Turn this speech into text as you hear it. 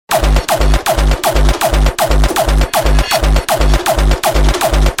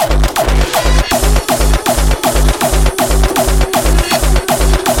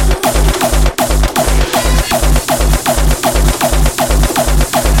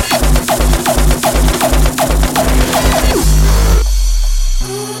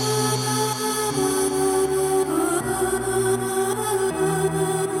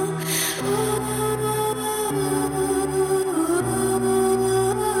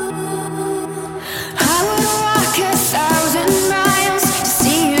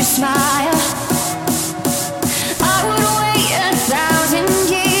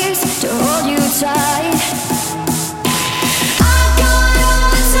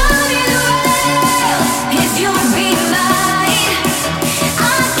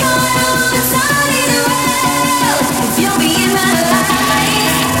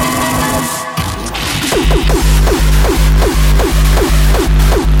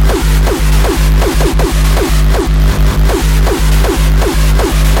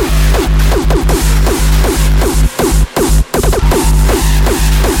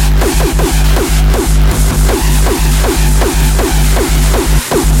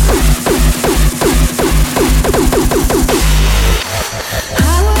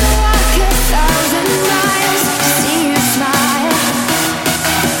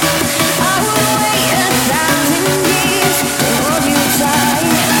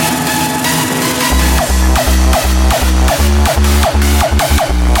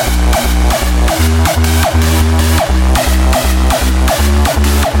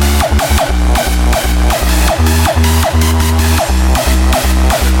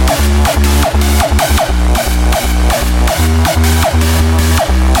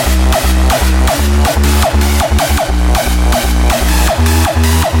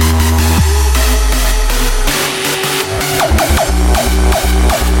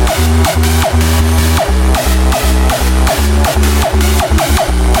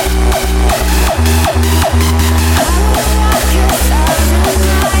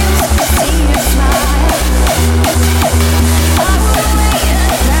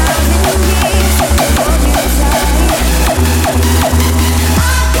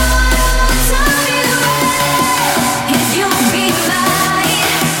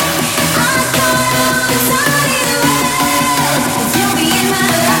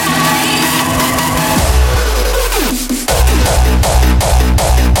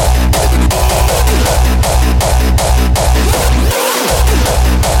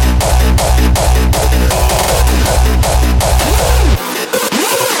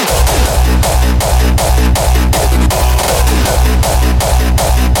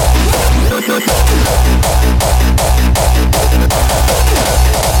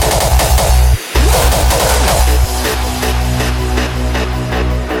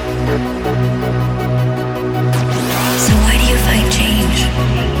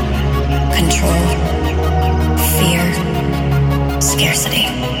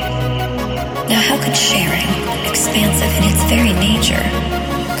nature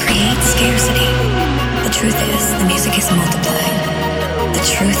creates scarcity. The truth is, the music is multiplying. The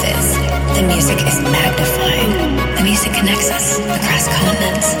truth is, the music is magnifying. The music connects us across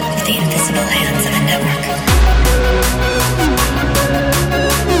continents with the invisible hands of a network.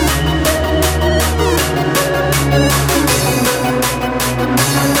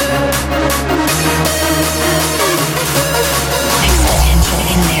 Exponential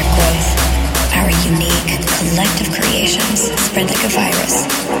in their growth, our unique collective creations spread like a virus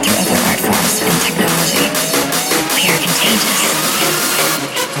through other art forms and technology. We are contagious.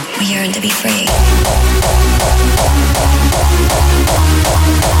 We yearn to be free.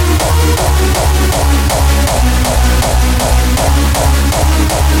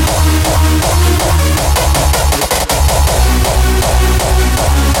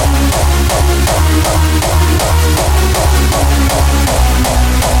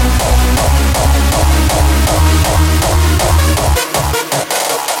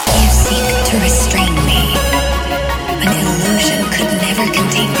 You seek to restrain me. An illusion could never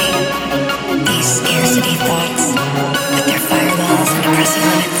contain me. These scarcity thoughts, with their firewalls and oppressive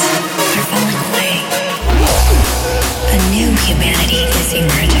limits, are falling away. A new humanity is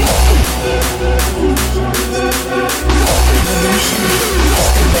emerging. Evolution is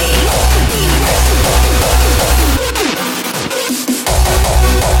the way of the universe.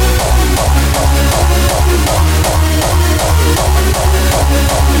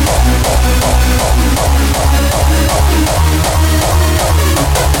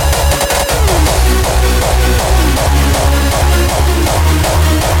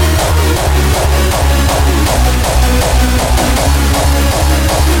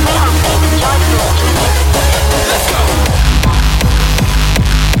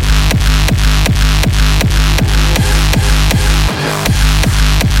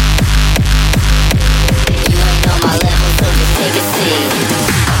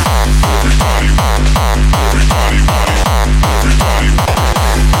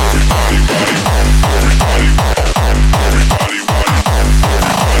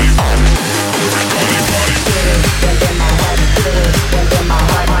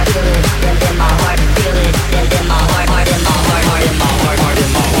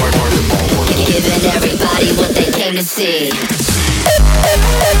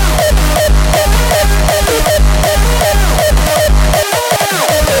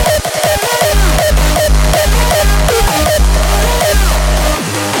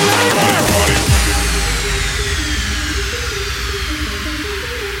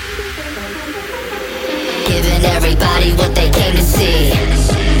 Giving everybody what they came to see.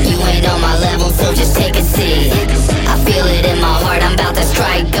 You ain't on my level, so just take a seat. I feel it in my heart, I'm about to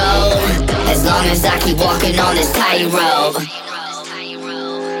strike gold. As long as I keep walking on this tightrope.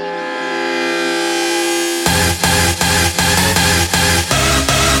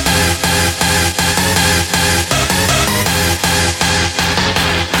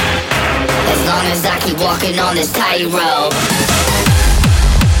 As long as I keep walking on this tightrope.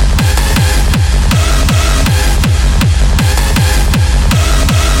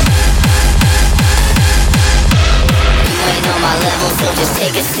 On my level, so just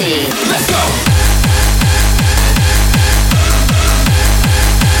take a seat. Let's go!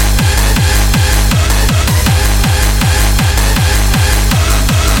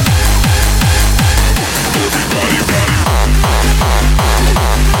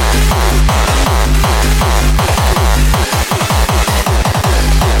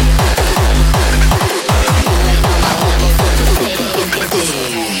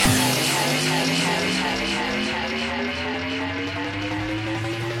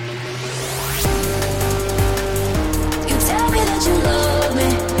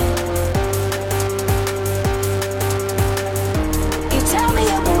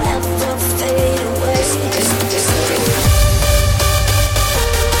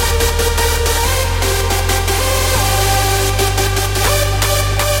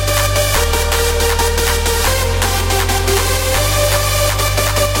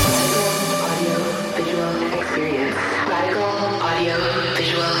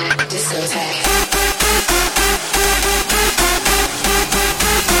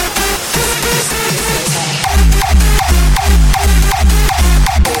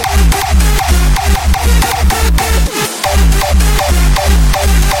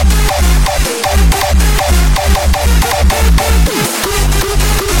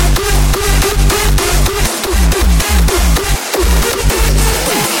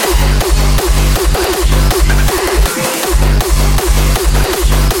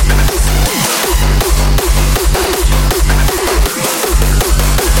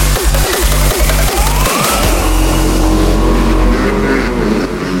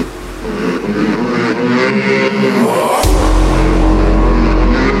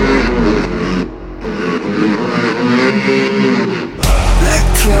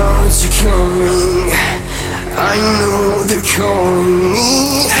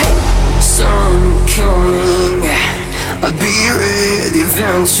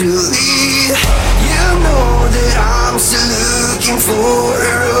 want to leave. You know that I'm still looking for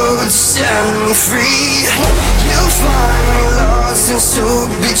a road to set me free. You'll find me lost and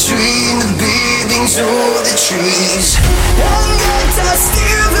soaked between the buildings or the trees. And yet I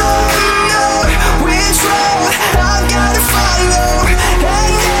still don't know which road I've gotta follow.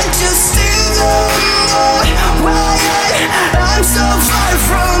 And yet you still don't know why I'm so far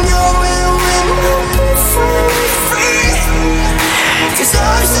from your will. When you'll be finally free, 'cause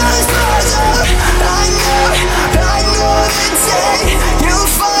our sun's brighter. I know the day you'll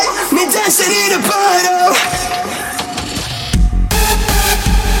find me dancing in a bottle.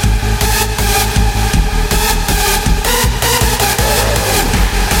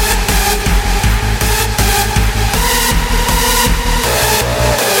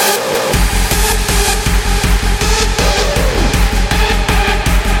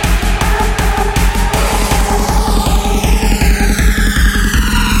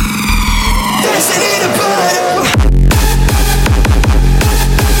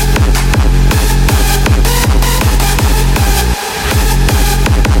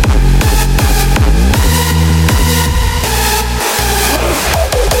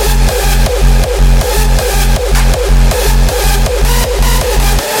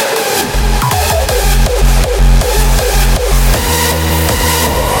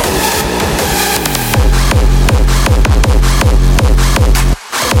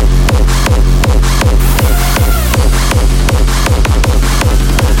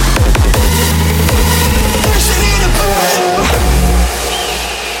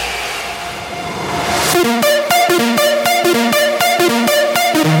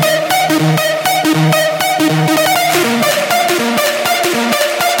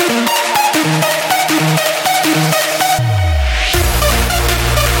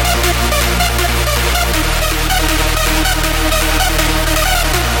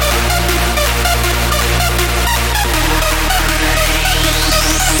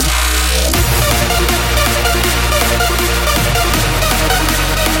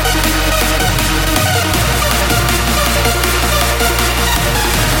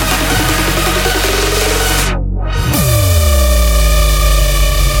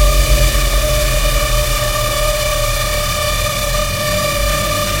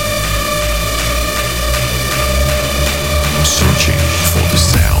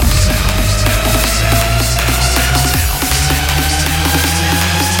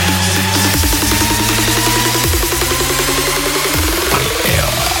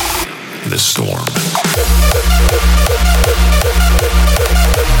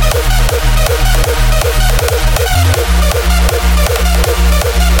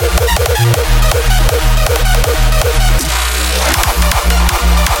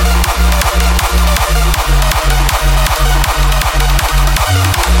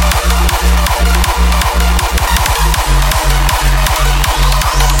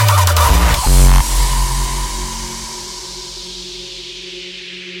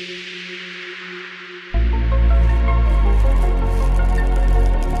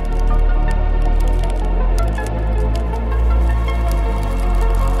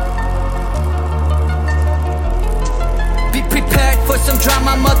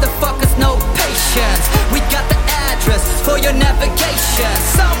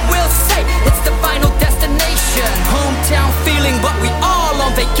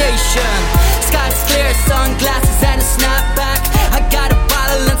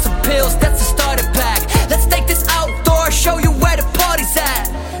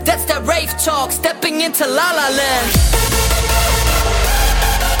 Into La La Land.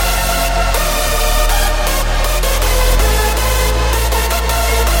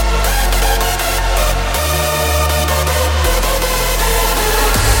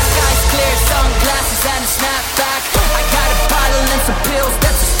 Skies clear, sunglasses and a snapback. I got a bottle and some pills,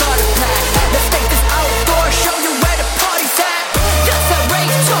 that's a starter pack. Let's take this outdoor, show you where the party's at. That's that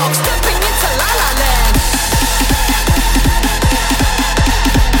rave talk, stepping into La La Land.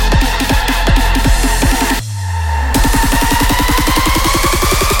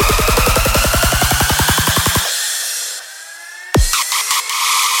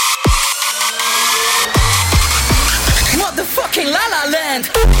 Motherfucking La La Land.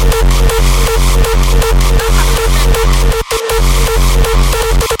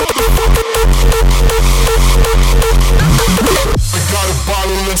 I got a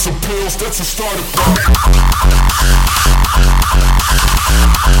bottle and some pills, that's a starter pack.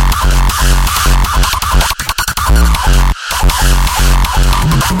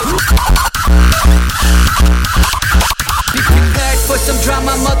 Be prepared for some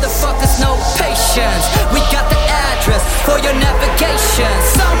drama, motherfuckers, no patience. We got the ad address for your navigation.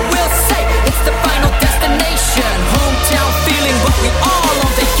 Some will say it's the final destination. Hometown feeling, but we all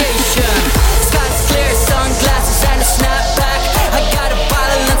on vacation. Sky's clear, sunglasses and a snapback. I got a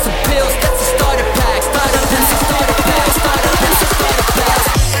bottle and some pills, that's a starter pack. Starter pack, starter pack, starter pack, starter pack.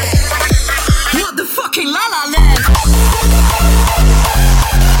 Motherfucking La La Land.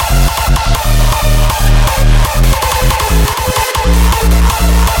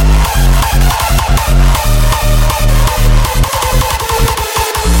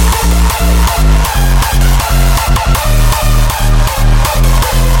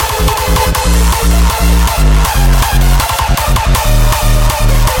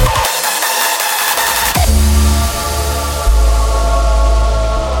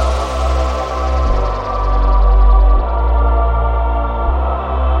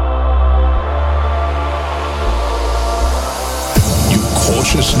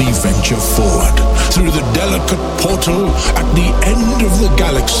 Cautiously venture forward through the delicate portal at the end of the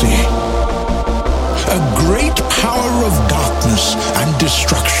galaxy. A great power of darkness and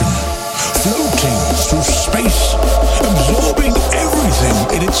destruction, floating through space, absorbing everything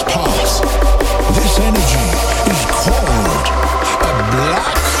in its path. This energy is called a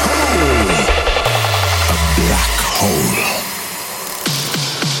black hole. A black hole.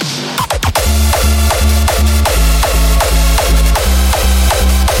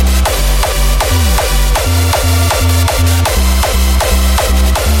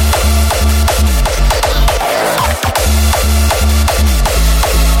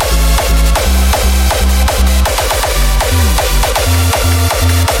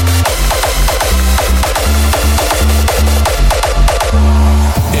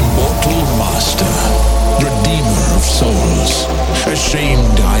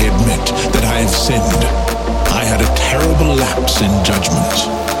 Ashamed, I admit that I have sinned. I had a terrible lapse in judgment.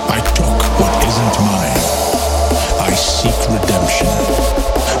 I took what isn't mine. I seek redemption.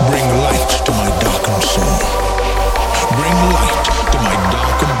 Bring light to my darkened soul. Bring light to my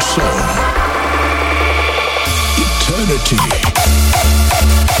darkened soul. Eternity.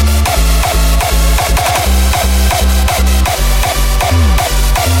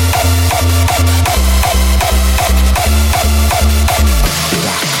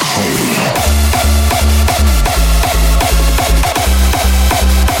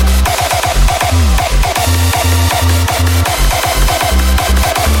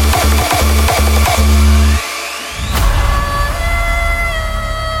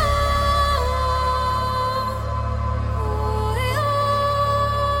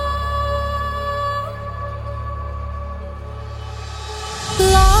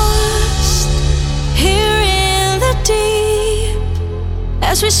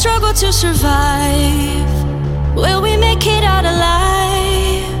 As we struggle to survive, will we make it out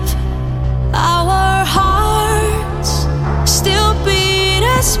alive? Our hearts still beat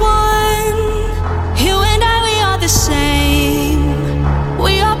as one. You and I, we are the same.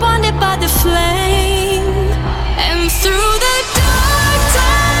 We are bonded by the flame. And through the dark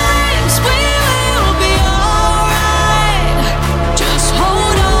times, we will be alright. Just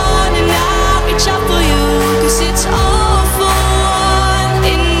hold on and I'll reach out for you, 'cause it's all for one.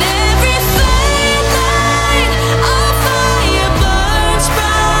 In every flame light, our fire burns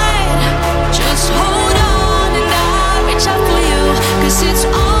bright. Just hold on and I'll reach out for you, 'cause it's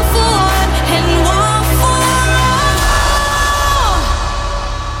all for one and one for all.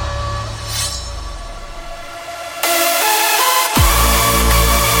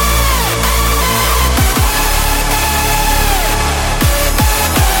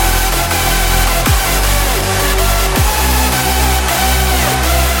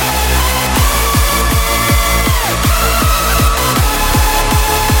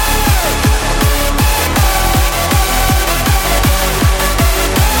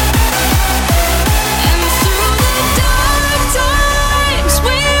 And through the dark times,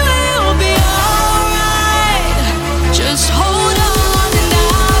 we will be alright. Just hold on and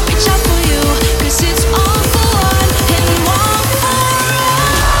I'll reach out for you, 'cause it's all for one and one for all.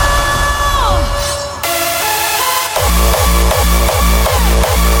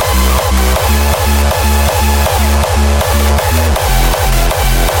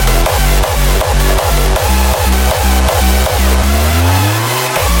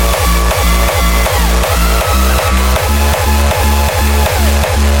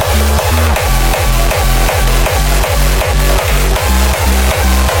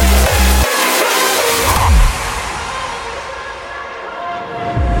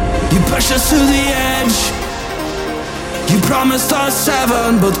 You pushed us to the edge. You promised us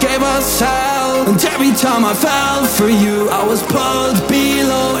heaven, but gave us hell. And every time I fell for you, I was pulled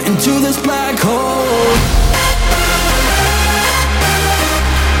below into this black hole.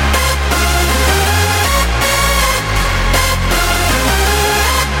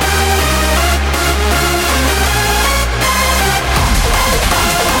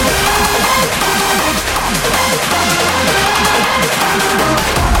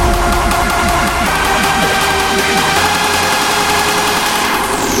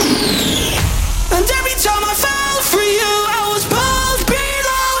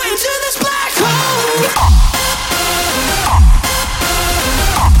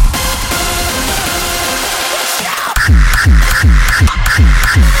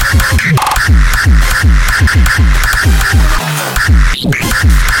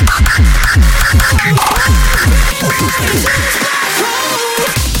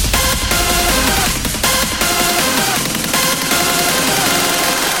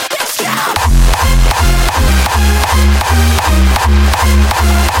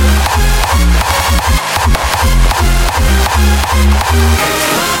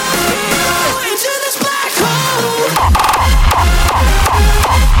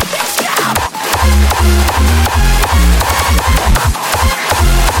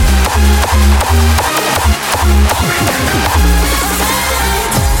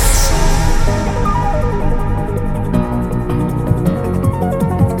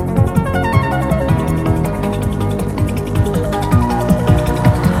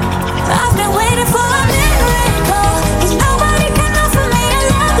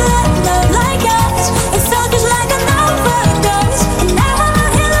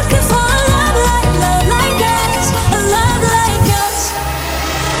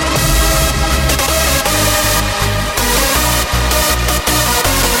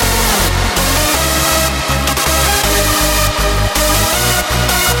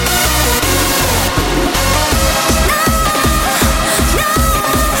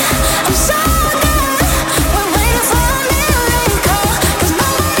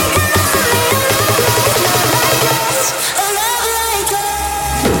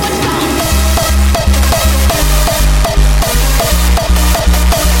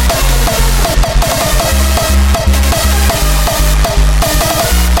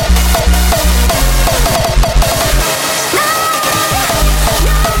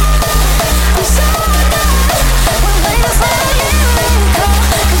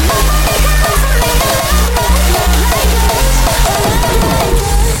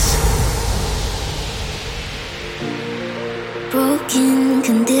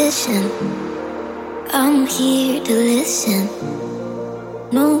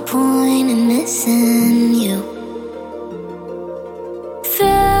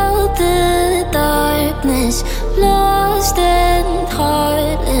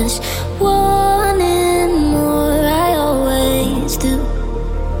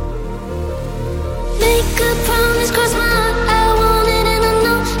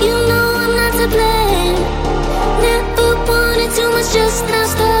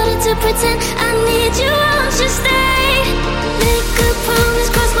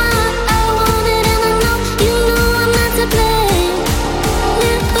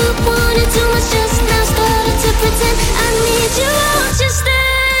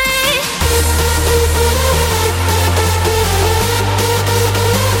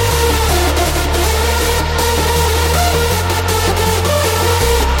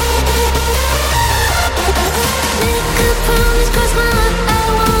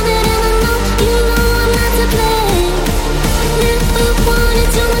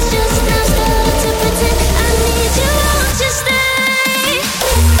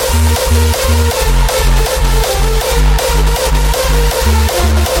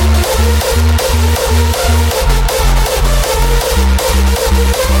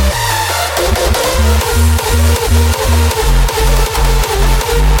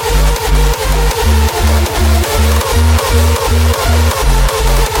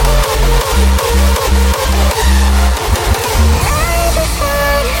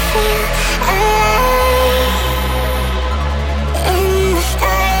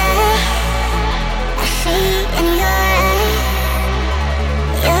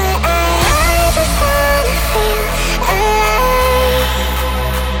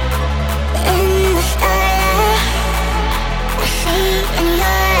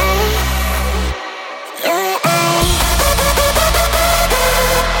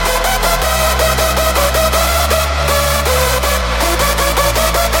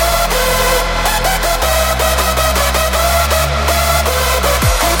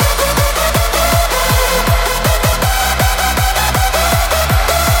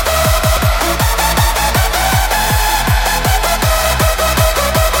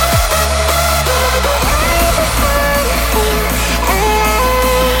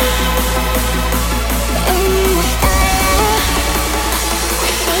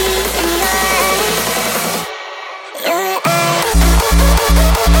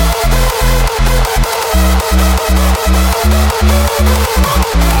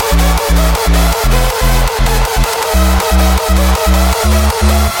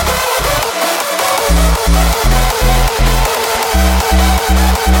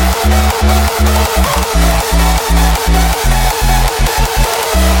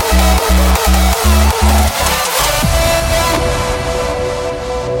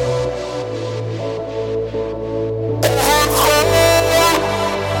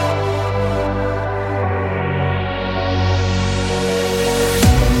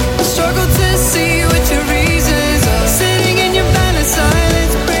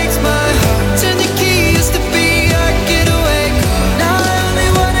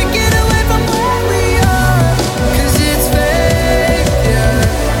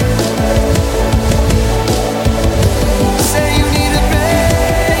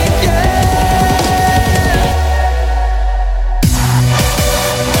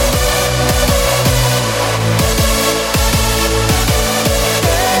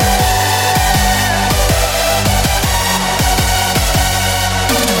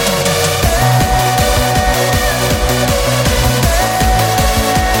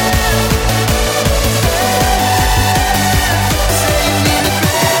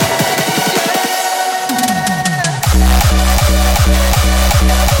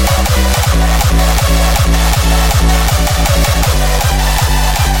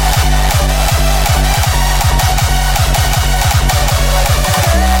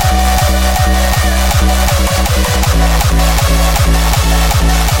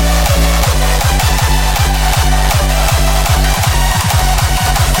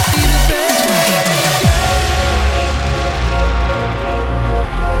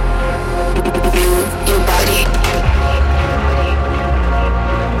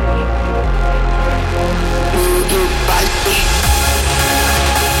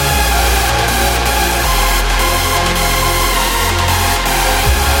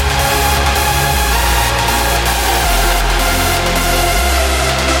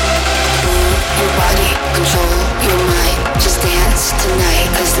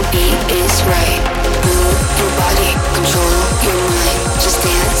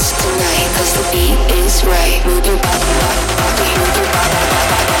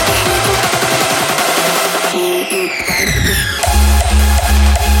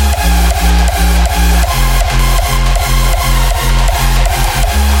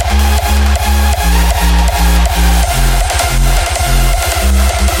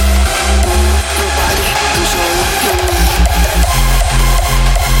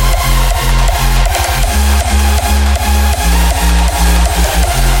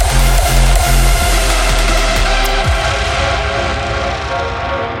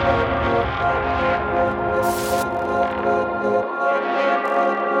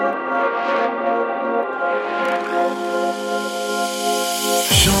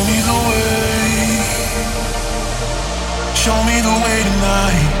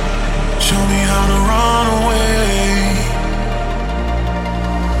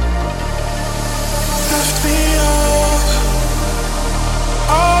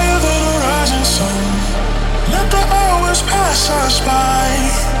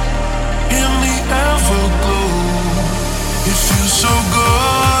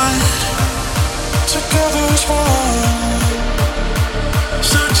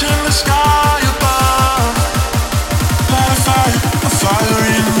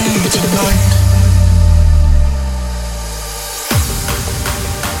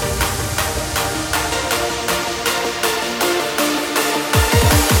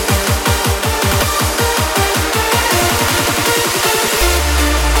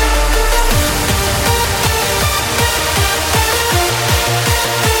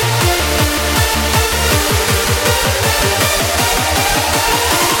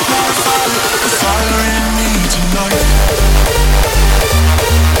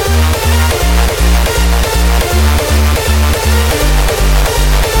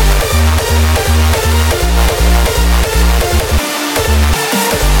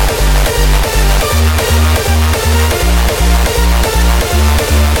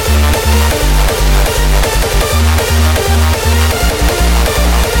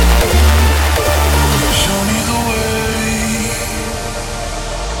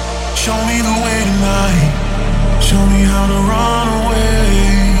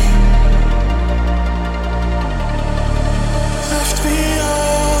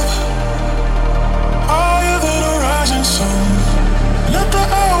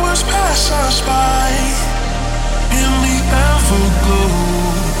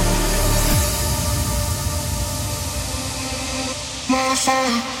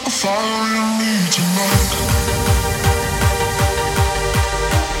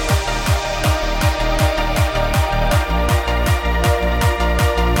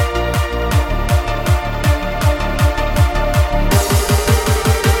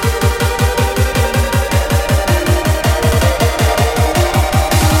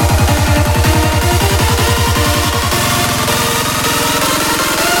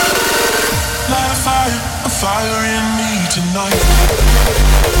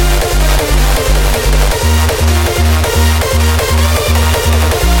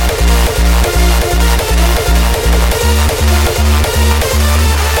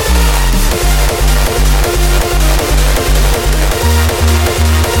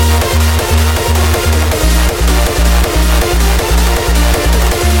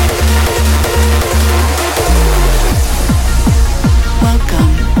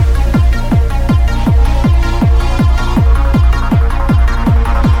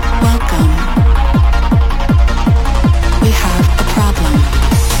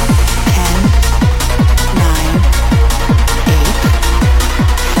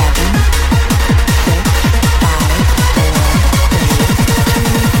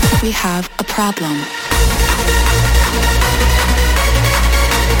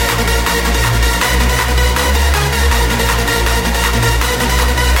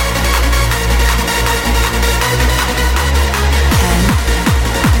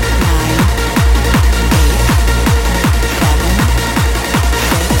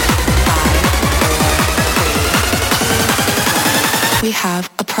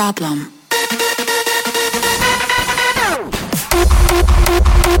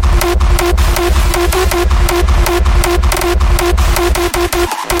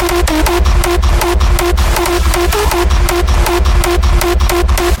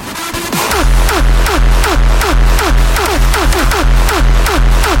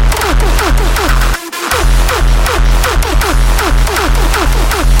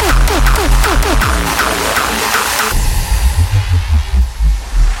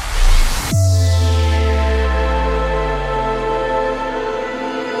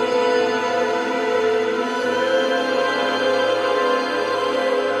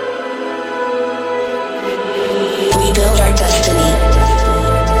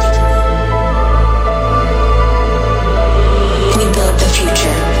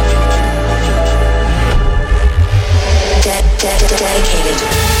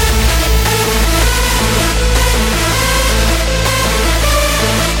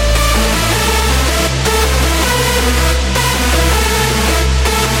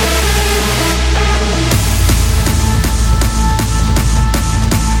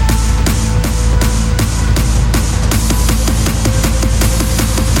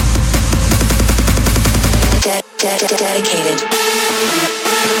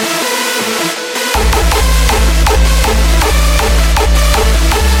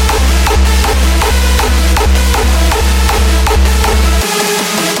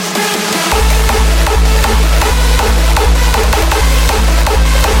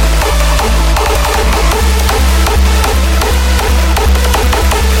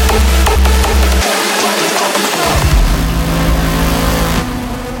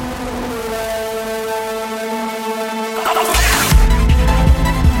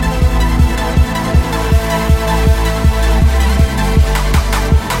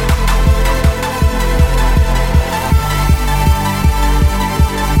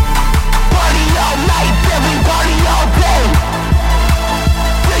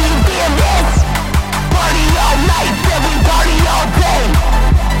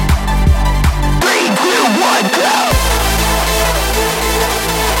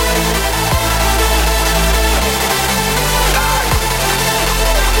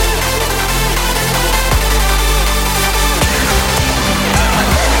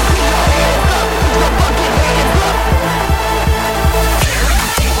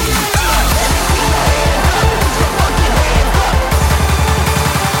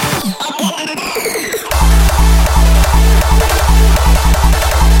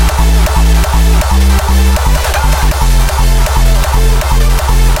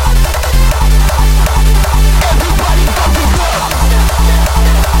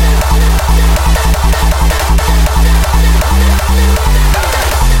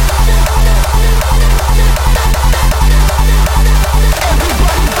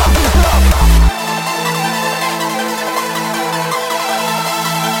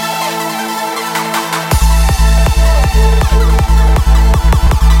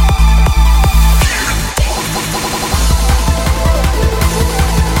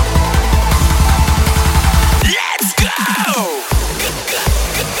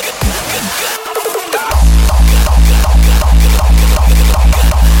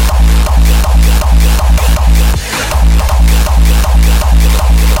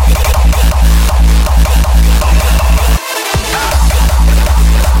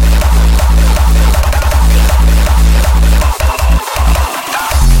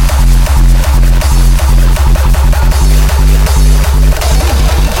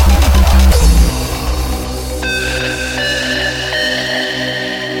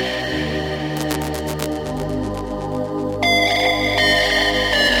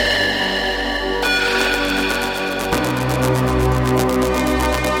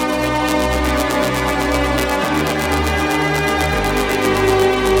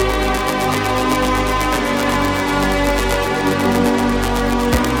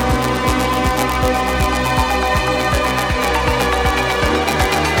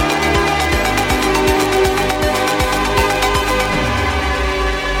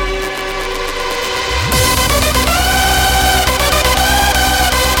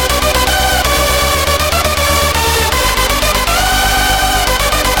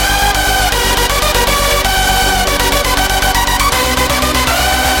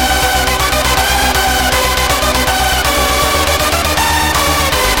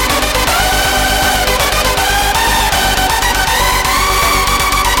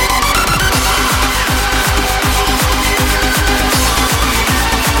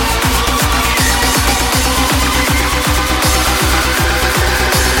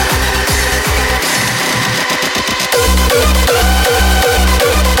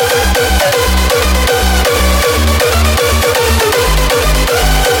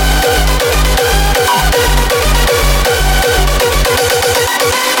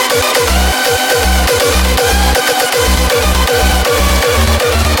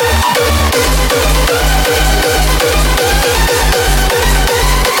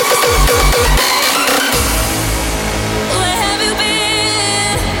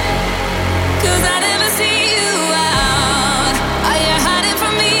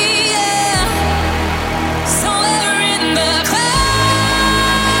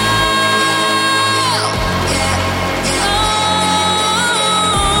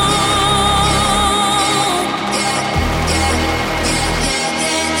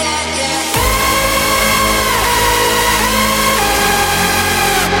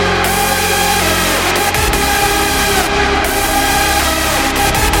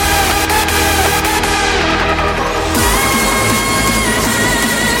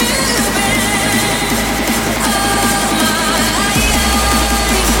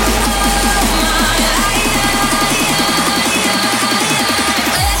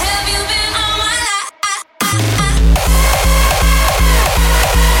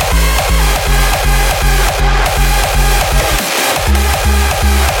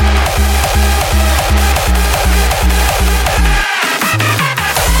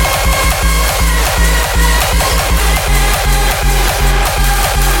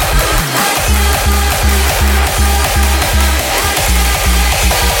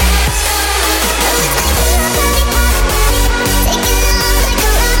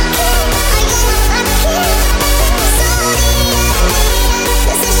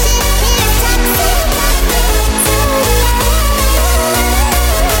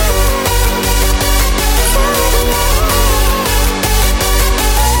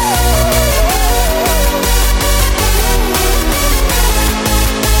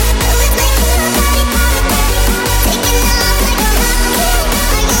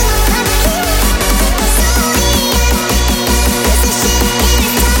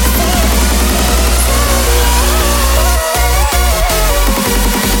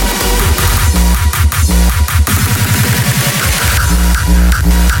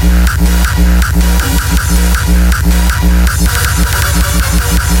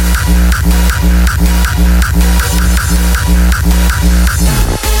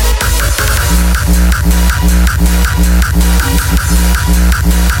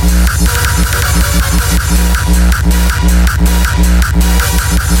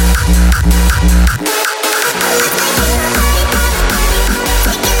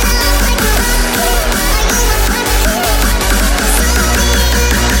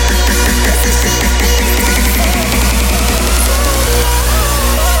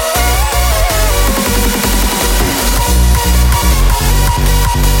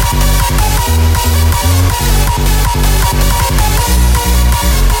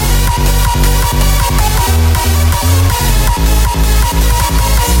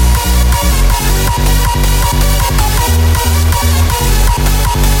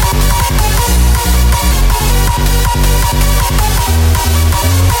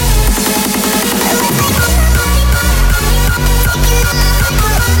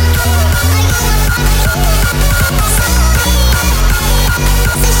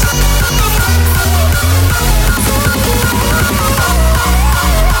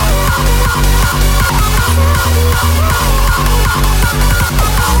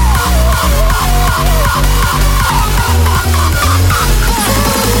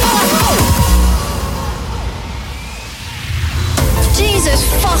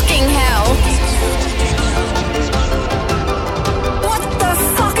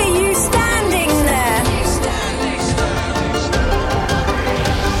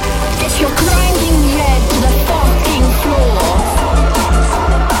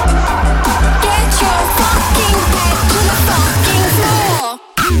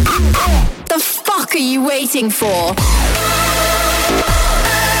 For.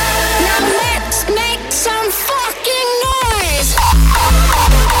 Now let's make some fucking noise.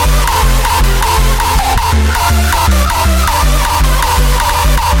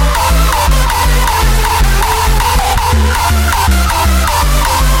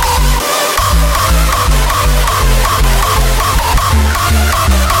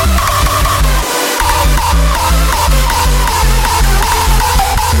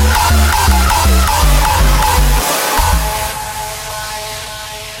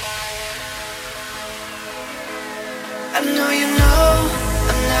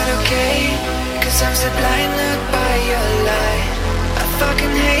 I'm so blinded by your light. I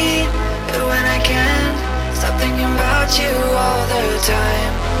fucking hate it when I can't stop thinking about you all the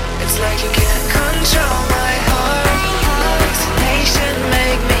time. It's like you can't control my heart. No explanation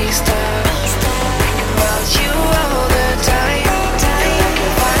make me stop thinking about you all the time. You're like a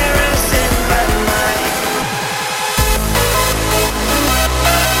virus in my mind.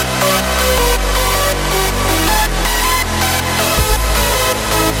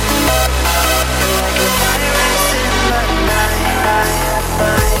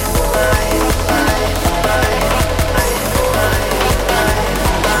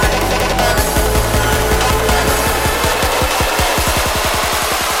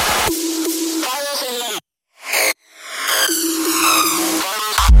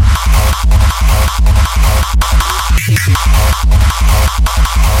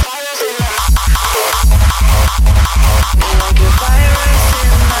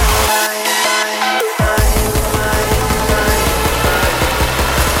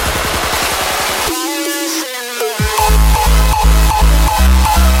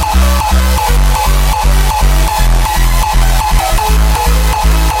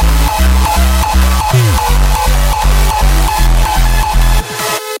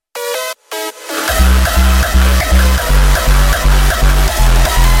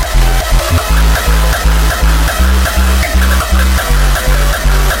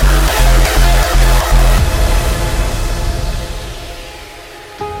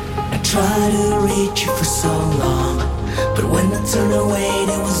 Tried to reach you for so long, but when I turned away,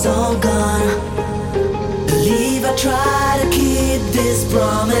 it was all gone. Believe I try to keep this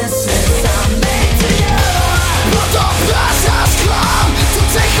promise I made to you. But the past has come to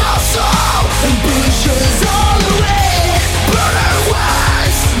take our soul and push us all away. Burning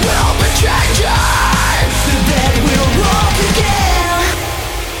ways will be changing. The dead will walk again.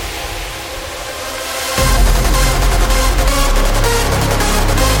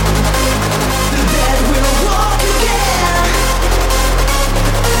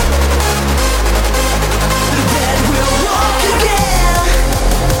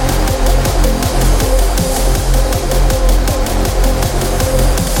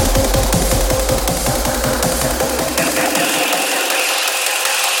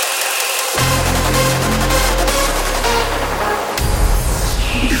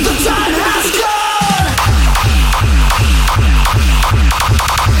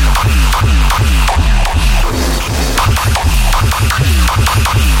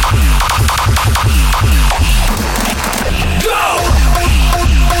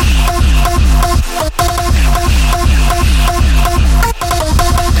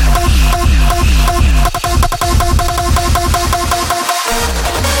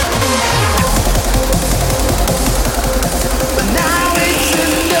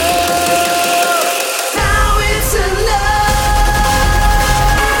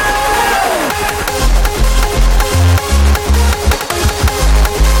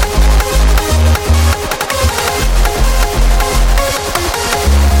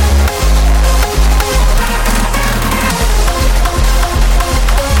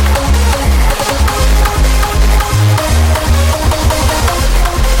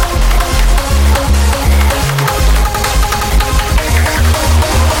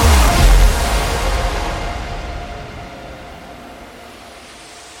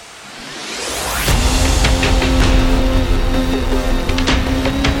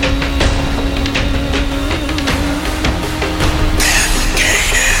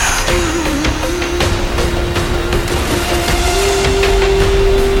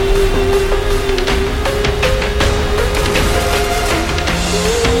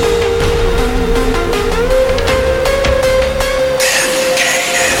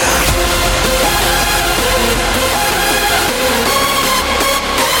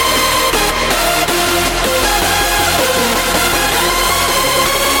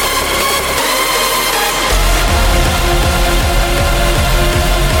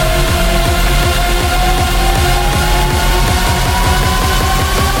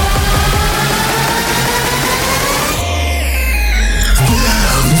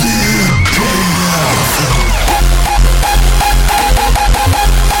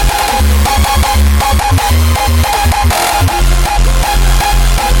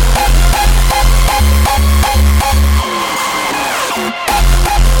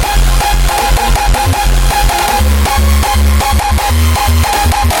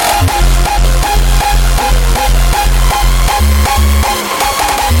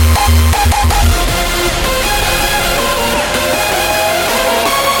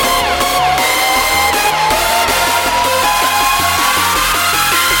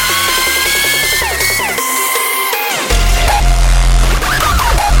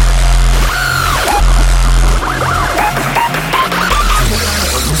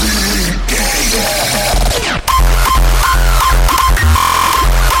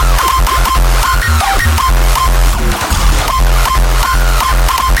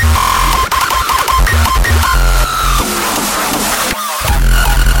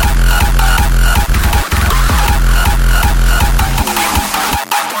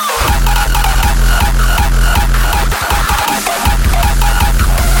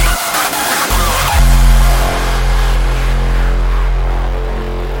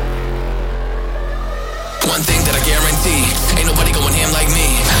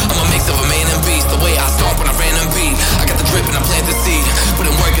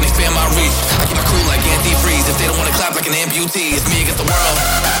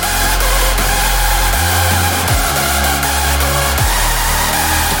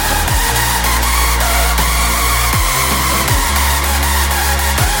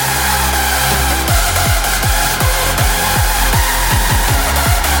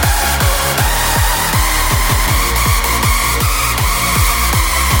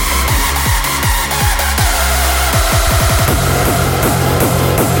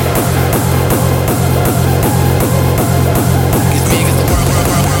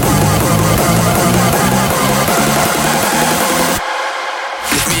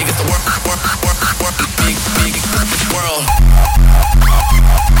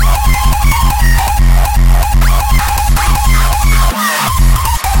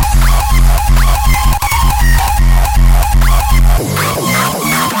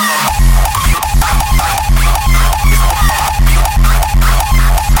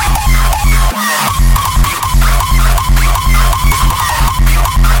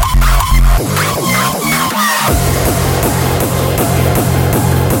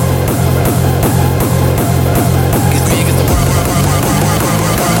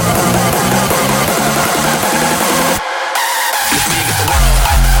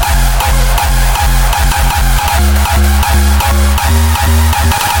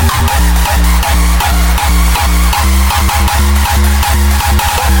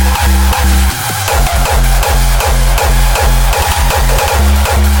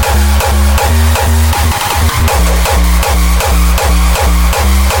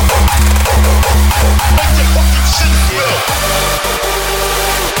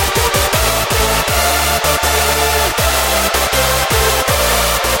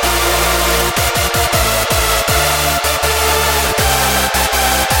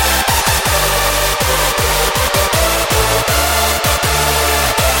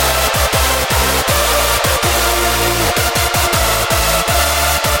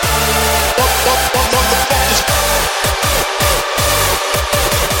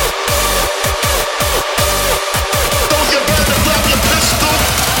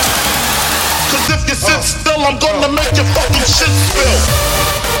 I'm gonna make your fucking shit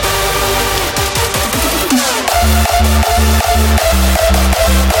spill.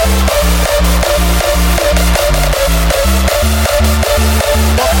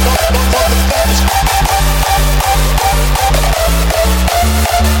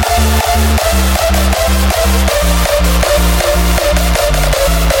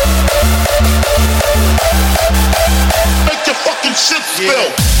 Make your fucking shit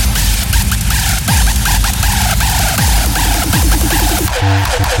spill.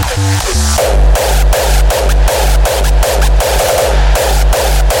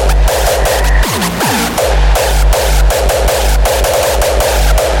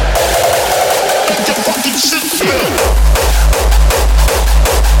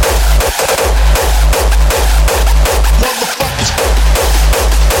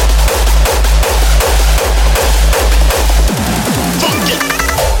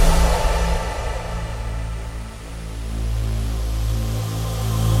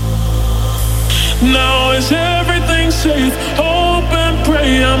 Now is everything safe? Hope and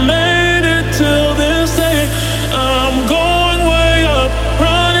pray I made it till this day. I'm going way up,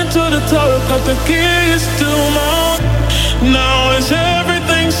 running to the top, got the keys to my. Now is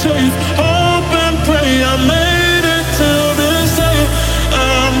everything safe? Hope and pray I made it till this day.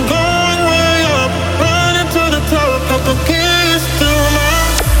 I'm going way up, running to the top, got the keys to my.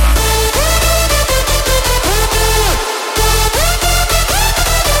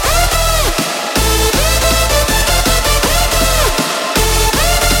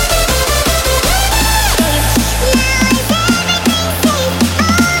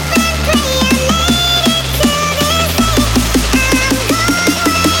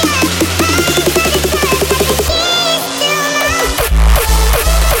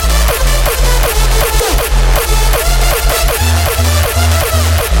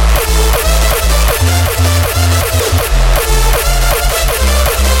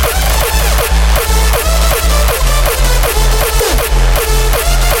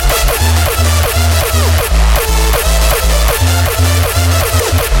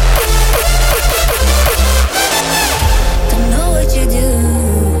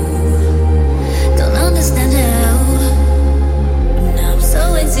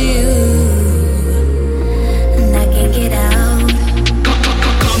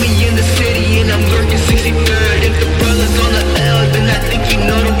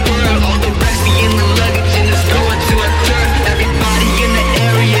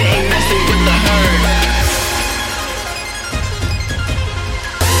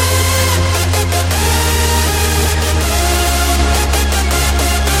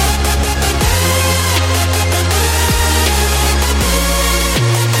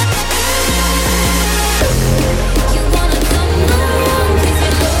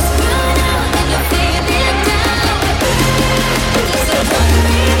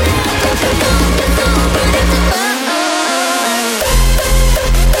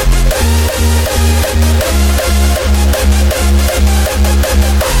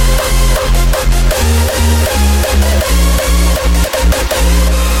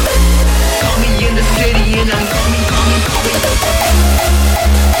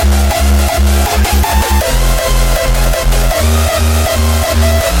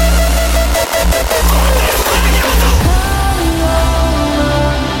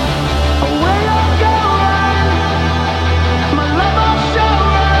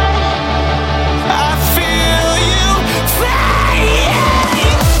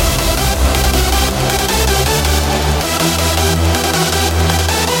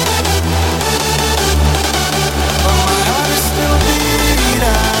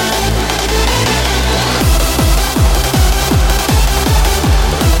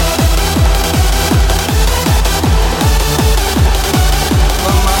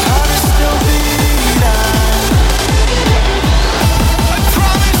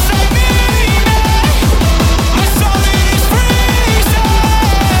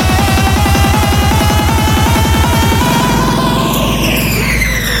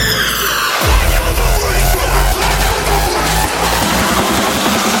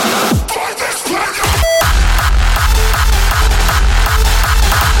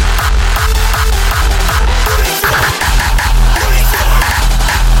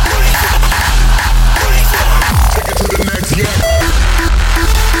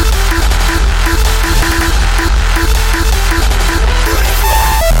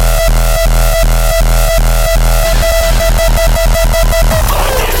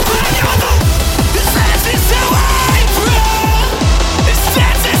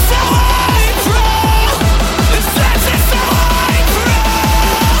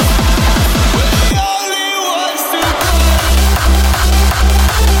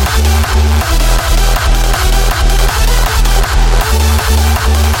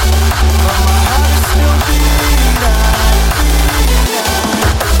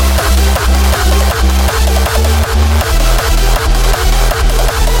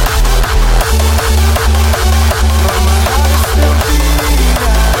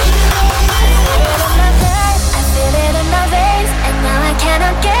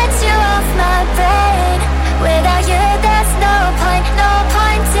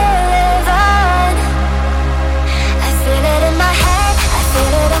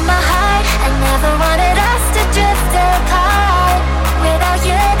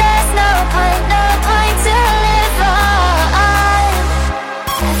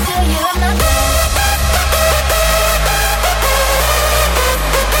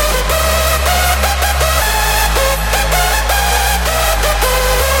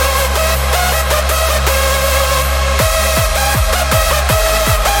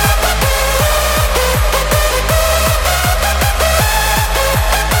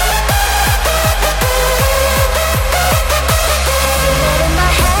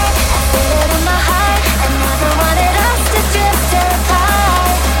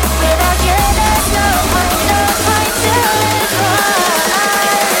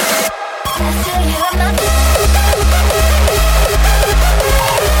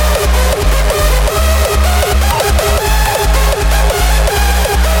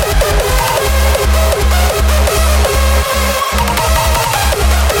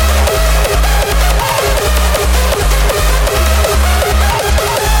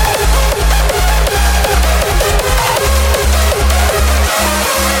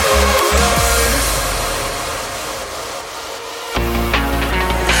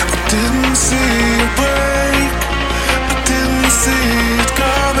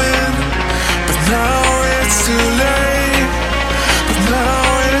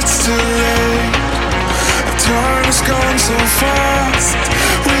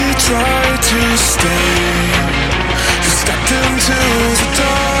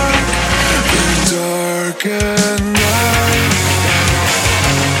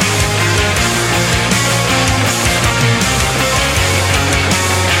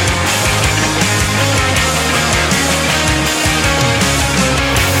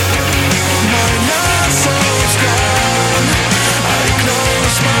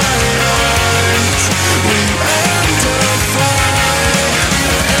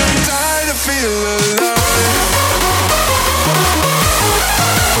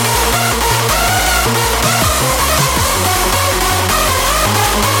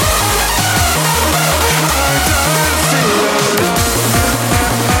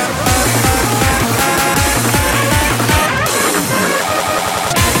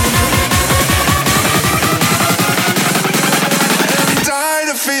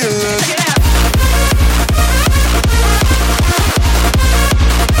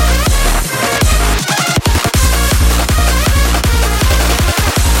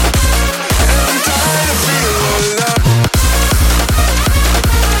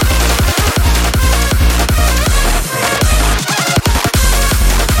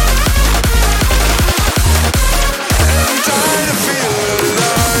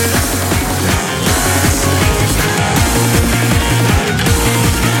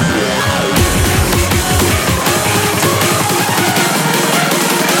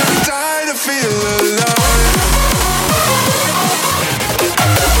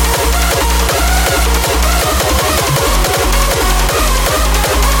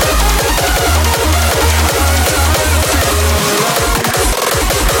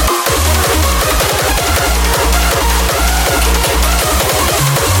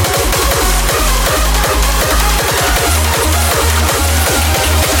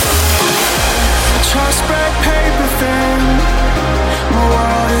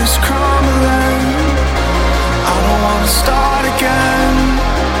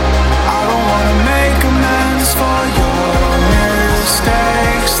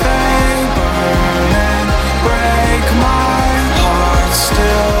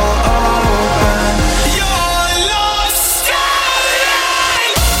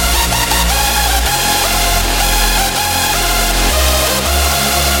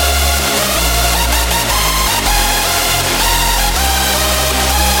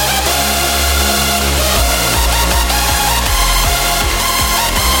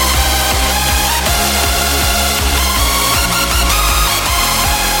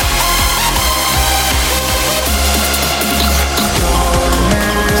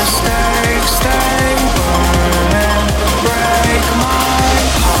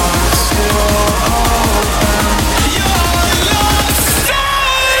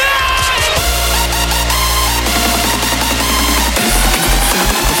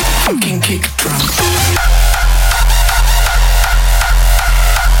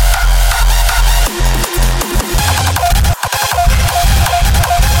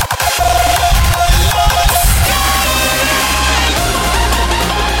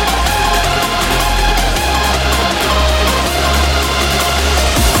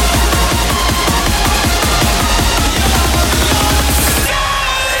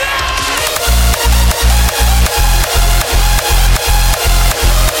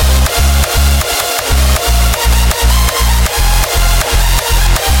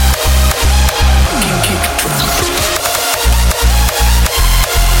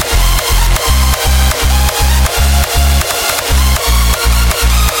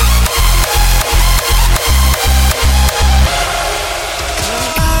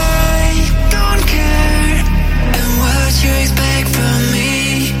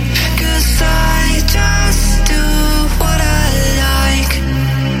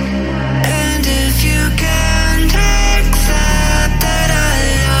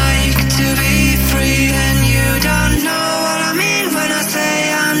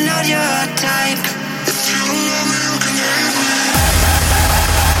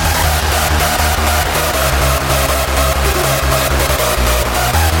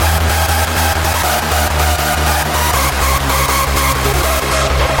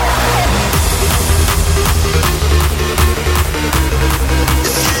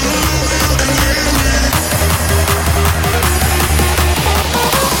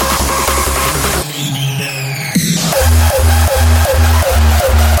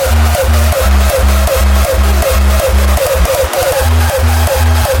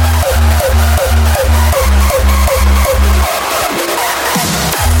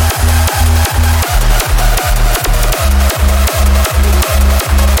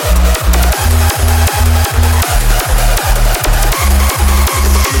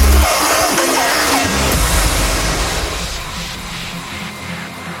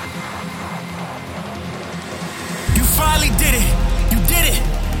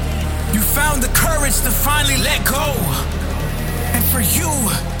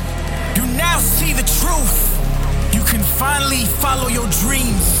 see the truth. You can finally follow your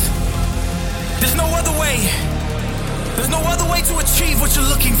dreams. There's no other way. There's no other way to achieve what you're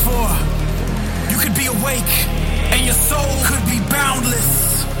looking for. You could be awake and your soul could be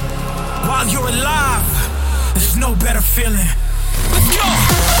boundless. While you're alive, there's no better feeling. Let's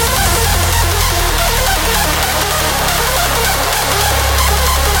go!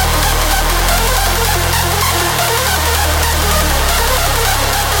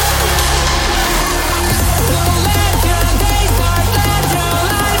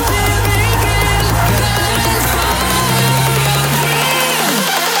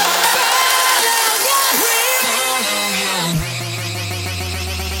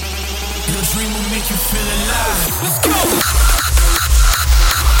 You feel alive. Let's go!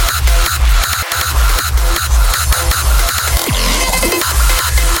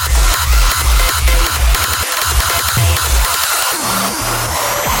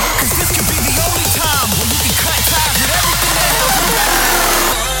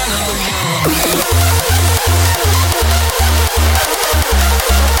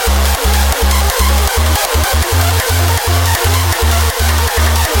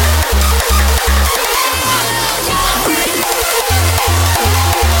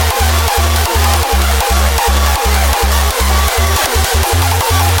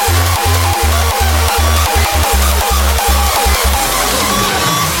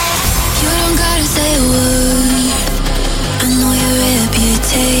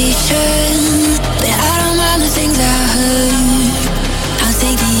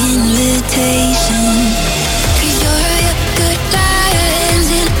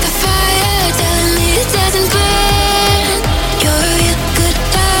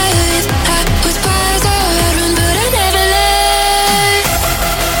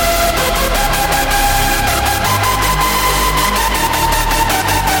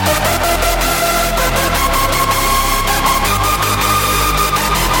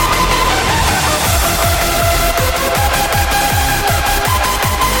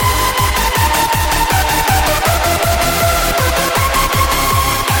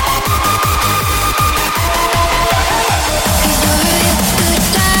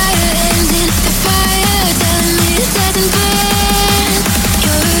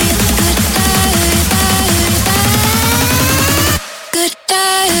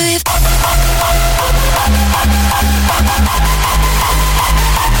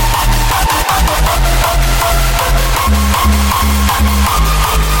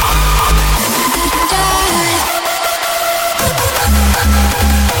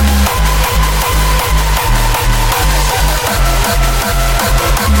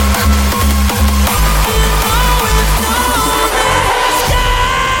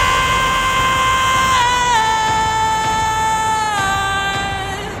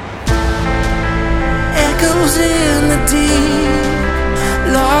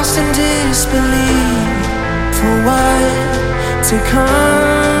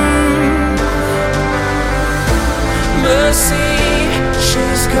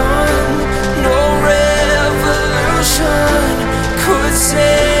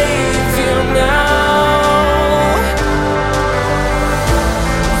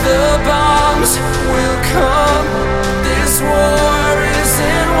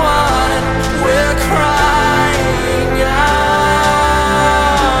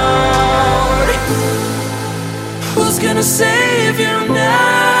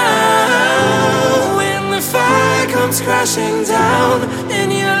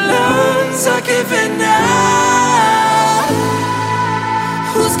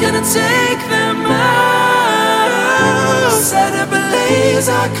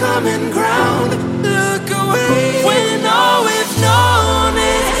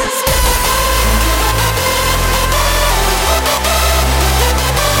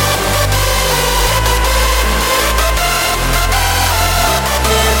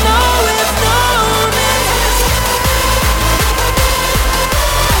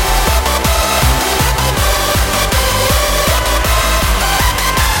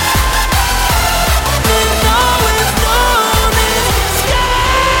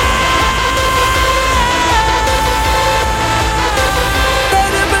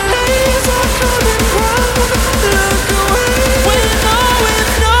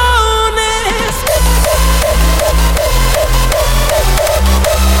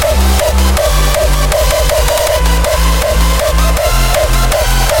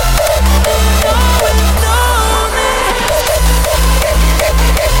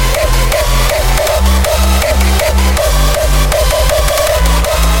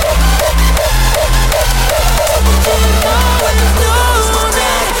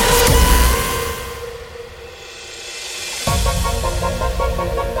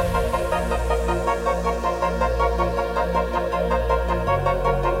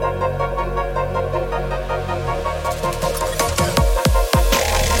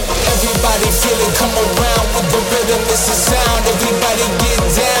 Everybody feel it, come around with the rhythm, it's a sound. Everybody get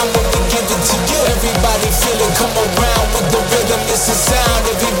down when we give it to you. Everybody feel it, come around with the rhythm, it's a sound.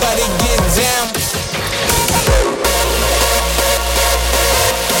 Everybody get down.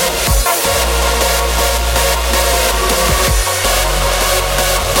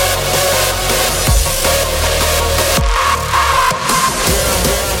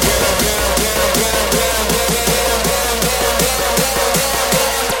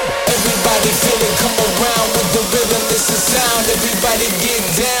 Everybody get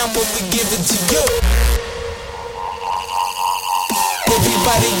down when we give it to you.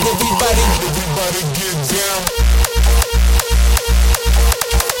 Everybody get down.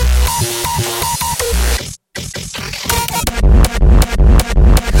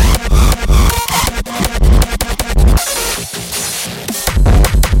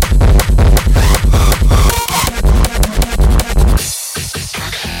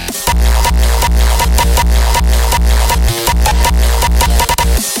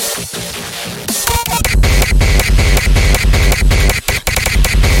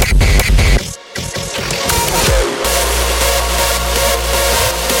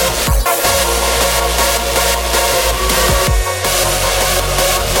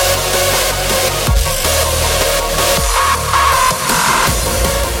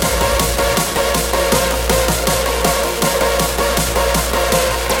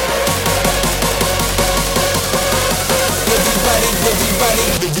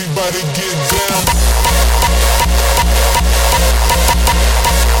 Everybody get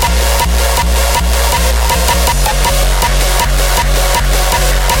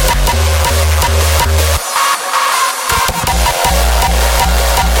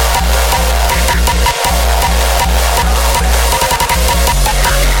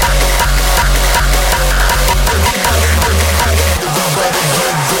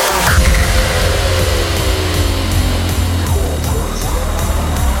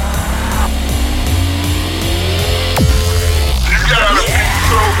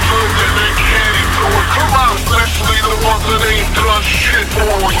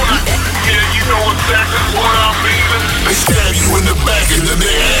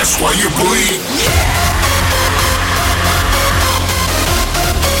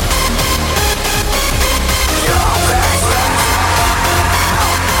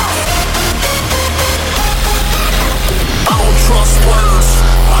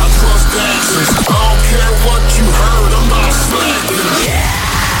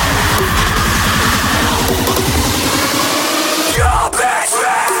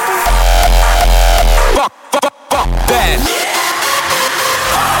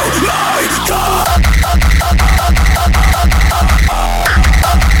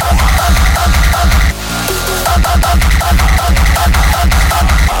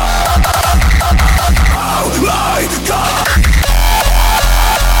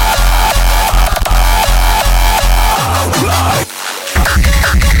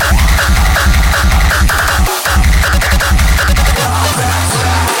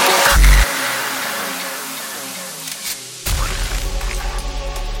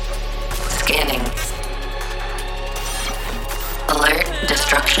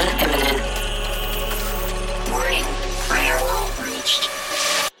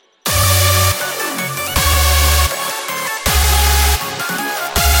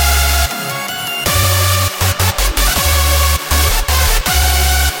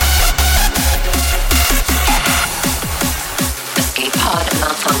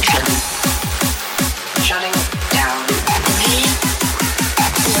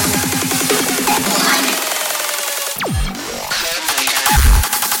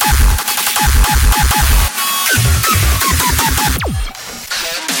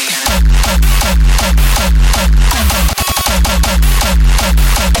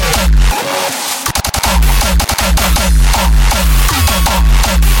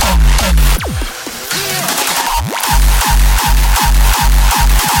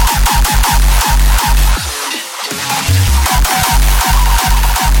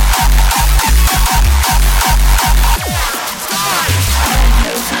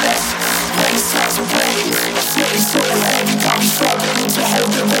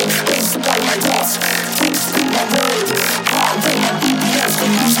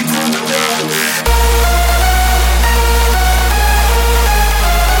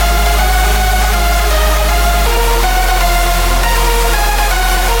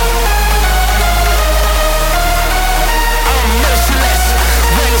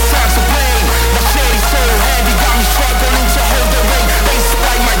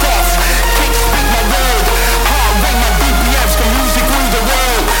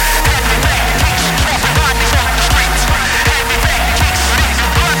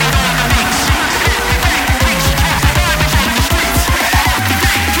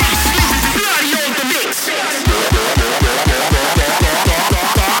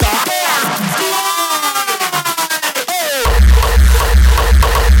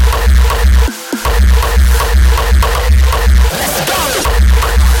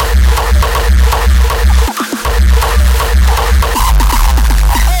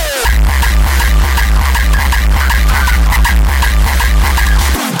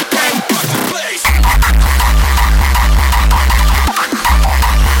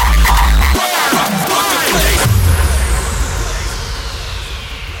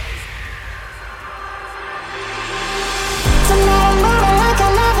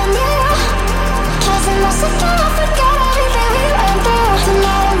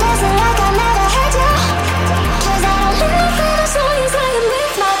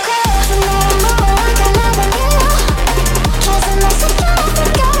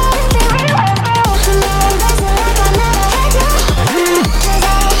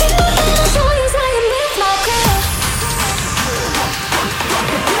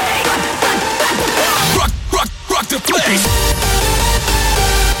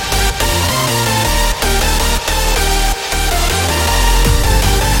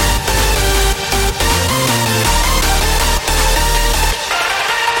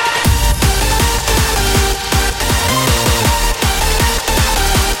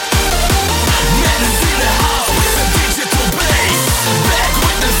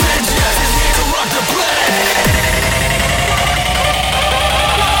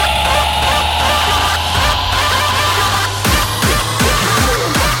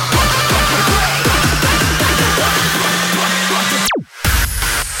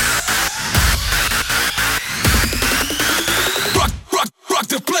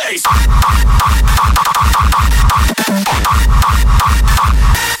place.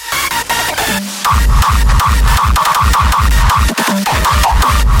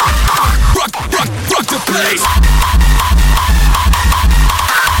 Rock the place.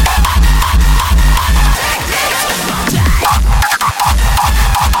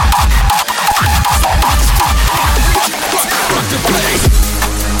 Rock the place.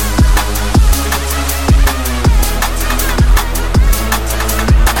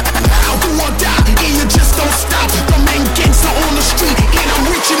 How do I die? And you just don't stop. The main gangster on the street, and I'm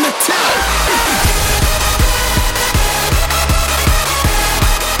reaching the top.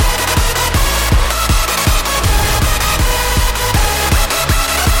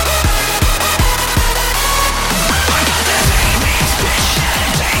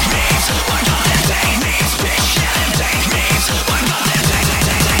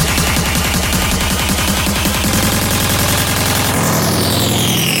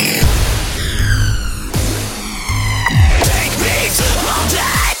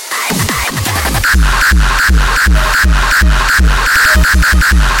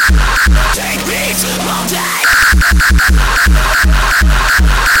 Take me to all day.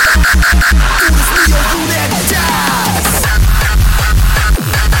 Do this me or do that dies.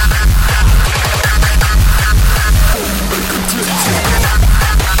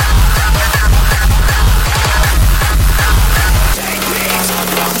 Take me to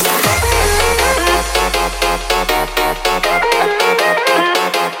all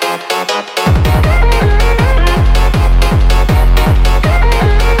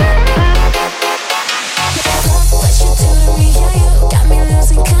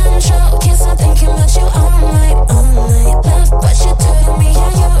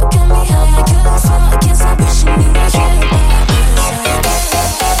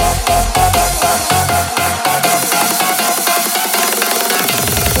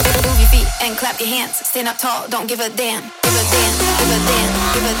clap your hands, stand up tall, don't give a damn. Give a damn, give a damn,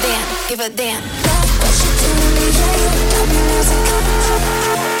 give a damn, give a damn. What you do to me, yeah, you got me losing control.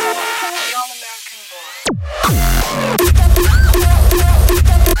 Young American boy.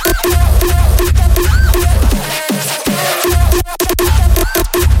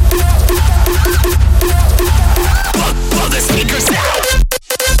 Pull the sneakers out.